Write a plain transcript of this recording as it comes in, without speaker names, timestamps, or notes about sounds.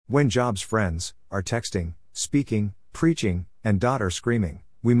When Job's friends are texting, speaking, preaching, and are screaming,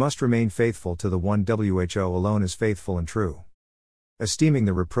 we must remain faithful to the one who alone is faithful and true. Esteeming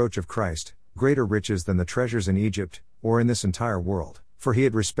the reproach of Christ greater riches than the treasures in Egypt, or in this entire world, for he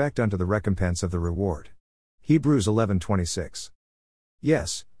had respect unto the recompense of the reward. Hebrews 11:26.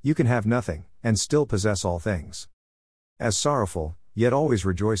 Yes, you can have nothing, and still possess all things. As sorrowful, yet always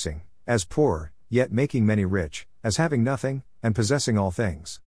rejoicing, as poor, yet making many rich, as having nothing, and possessing all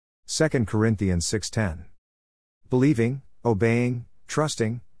things. 2 Corinthians 6:10. Believing, obeying,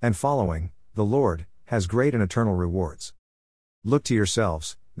 trusting, and following the Lord has great and eternal rewards. Look to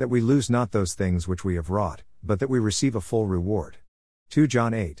yourselves, that we lose not those things which we have wrought, but that we receive a full reward. 2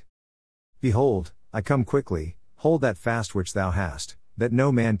 John 8. Behold, I come quickly, hold that fast which thou hast, that no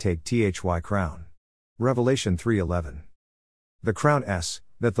man take thy crown. Revelation 3:11. The crown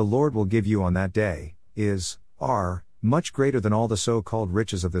that the Lord will give you on that day, are much greater than all the so-called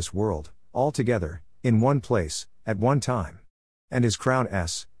riches of this world, all together, in one place, at one time. And his crown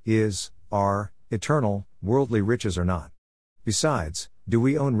are eternal, worldly riches are not. Besides, do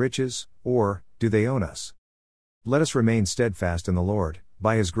we own riches, or do they own us? Let us remain steadfast in the Lord,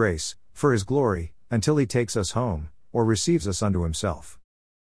 by his grace, for his glory, until he takes us home, or receives us unto himself.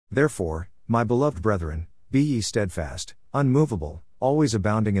 Therefore, my beloved brethren, be ye steadfast, unmovable, always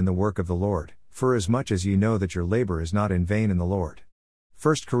abounding in the work of the Lord, for as much as ye know that your labor is not in vain in the Lord.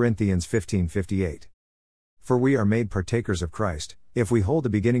 1 Corinthians 15:58. For we are made partakers of Christ, if we hold the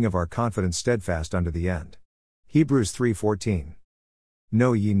beginning of our confidence steadfast unto the end. Hebrews 3:14.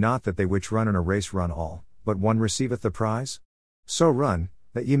 Know ye not that they which run in a race run all, but one receiveth the prize? So run,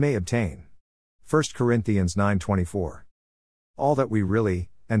 that ye may obtain. 1 Corinthians 9:24. All that we really,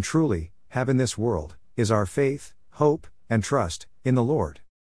 and truly, have in this world, is our faith, hope, and trust, in the Lord.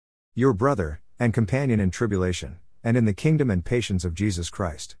 Your brother, and companion in tribulation, and in the kingdom and patience of Jesus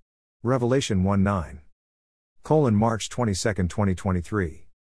Christ. Revelation 1:9. March 22, 2023.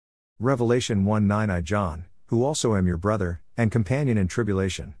 Revelation 1:9 I John, who also am your brother, and companion in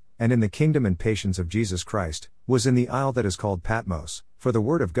tribulation, and in the kingdom and patience of Jesus Christ, was in the isle that is called Patmos, for the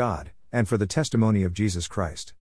word of God, and for the testimony of Jesus Christ.